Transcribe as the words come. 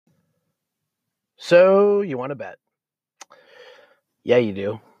So you want to bet? Yeah, you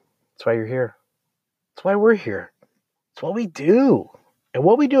do. That's why you're here. That's why we're here. That's what we do. And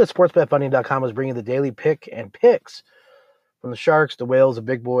what we do at sportsbetfunding.com is bring you the daily pick and picks from the Sharks, the Whales, the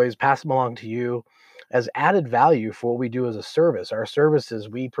big boys, pass them along to you as added value for what we do as a service. Our service is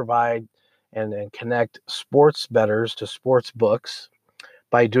we provide and connect sports bettors to sports books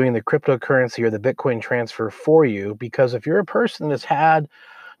by doing the cryptocurrency or the Bitcoin transfer for you. Because if you're a person that's had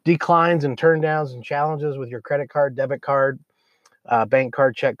declines and turndowns and challenges with your credit card, debit card, bank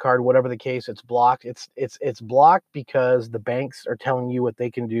card, check card, whatever the case, it's blocked. It's blocked because the banks are telling you what they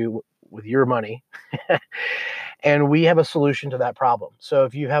can do with your money, and we have a solution to that problem. So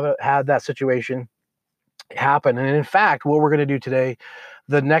if you haven't had that situation happen, and in fact, what we're going to do today,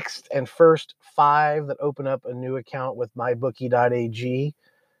 the next and first 5 that open up a new account with mybookie.ag,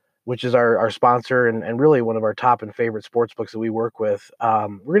 which is our sponsor and really one of our top and favorite sports books that we work with.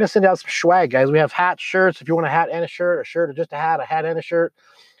 We're going to send out some swag, guys. We have hats, shirts. If you want a hat and a shirt or just a hat and a shirt,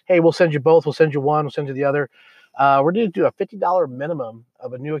 hey, we'll send you both. We'll send you one. We'll send you the other. We're going to do a $50 minimum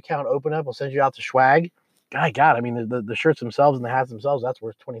of a new account open up. We'll send you out the swag. God, I mean, the shirts themselves and the hats themselves, that's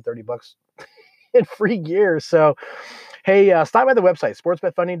worth $20, $30 in free gear. So, hey, stop by the website,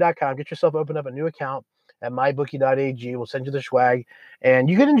 sportsbetfunding.com. Get yourself open up a new account at mybookie.ag. We'll send you the swag, and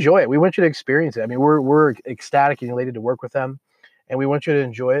you can enjoy it. We want you to experience it. I mean, we're ecstatic and elated to work with them, and we want you to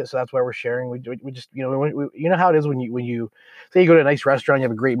enjoy it. So that's why we're sharing. We just, you know how it is when you say you go to a nice restaurant, you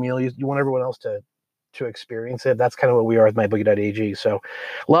have a great meal, you want everyone else to experience it. That's kind of what we are with mybookie.ag. So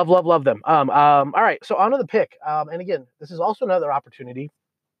love them. All right, so on to the pick. And again, this is also another opportunity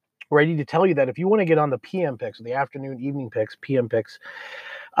where I need to tell you that if you want to get on the PM picks, the afternoon, evening picks, PM picks,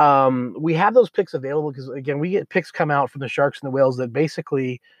 we have those picks available because, again, we get picks come out from the Sharks and the Whales that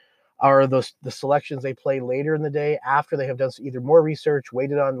basically are the selections they play later in the day after they have done either more research,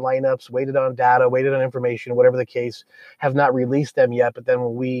 waited on lineups, waited on data, waited on information, whatever the case, have not released them yet. But then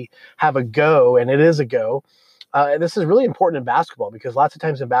when we have a go, and it is a go, this is really important in basketball because lots of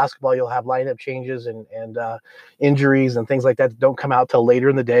times in basketball you'll have lineup changes and injuries and things like that don't come out till later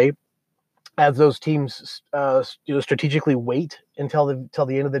in the day, as those teams strategically wait until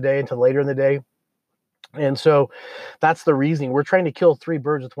the end of the day, until later in the day. And so that's the reasoning. We're trying to kill 3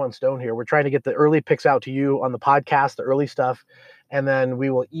 birds with 1 stone here. We're trying to get the early picks out to you on the podcast, the early stuff, and then we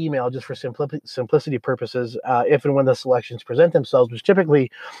will email just for simplicity purposes if and when the selections present themselves, which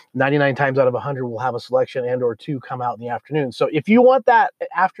typically 99 times out of 100 will have a selection and or 2 come out in the afternoon. So if you want that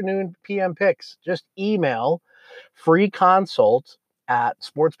afternoon PM picks, just email free consult at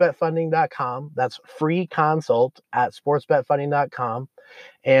sportsbetfunding.com. That's free consult at sportsbetfunding.com.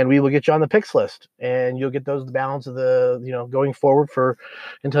 And we will get you on the picks list, and you'll get the balance of the, going forward for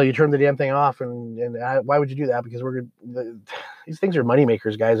until you turn the damn thing off. And why would you do that? Because these things are money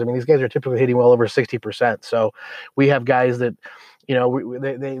makers, guys. I mean, these guys are typically hitting well over 60%. So we have guys that,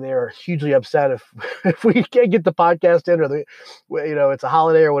 they are hugely upset if we can't get the podcast in, or it's a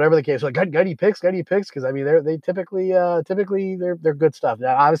holiday or whatever the case. Like, gutty picks, because I mean they typically they're good stuff.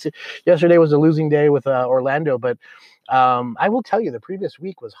 Now, obviously, yesterday was a losing day with Orlando, but I will tell you the previous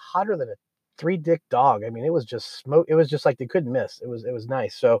week was hotter than a 3-dick dog. I mean, it was just smoke. It was just like they couldn't miss. It was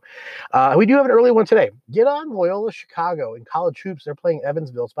nice. So we do have an early one today. Get on Loyola Chicago in college hoops. They're playing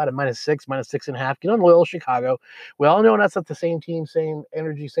Evansville. It's about a -6, -6.5. Get on Loyola Chicago. We all know that's not the same team, same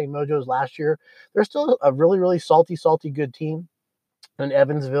energy, same mojo as last year. They're still a really, really salty, good team. In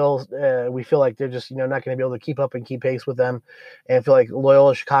Evansville, we feel like they're just, not going to be able to keep up and keep pace with them. And I feel like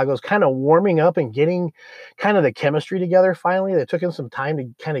Loyola Chicago is kind of warming up and getting kind of the chemistry together finally. They took in some time to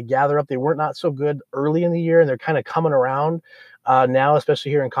kind of gather up. They weren't not so good early in the year, and they're kind of coming around now, especially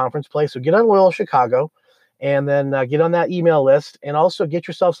here in conference play. So get on Loyola Chicago, and then get on that email list, and also get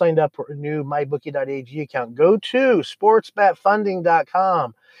yourself signed up for a new mybookie.ag account. Go to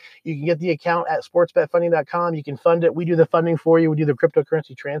sportsbetfunding.com. You can get the account at sportsbetfunding.com. You can fund it. We do the funding for you. We do the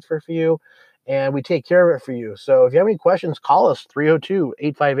cryptocurrency transfer for you, and we take care of it for you. So if you have any questions, call us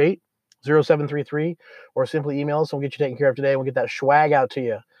 302-858-0733, or simply email us, and we'll get you taken care of today. We'll get that swag out to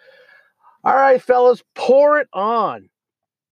you. All right, fellas, pour it on.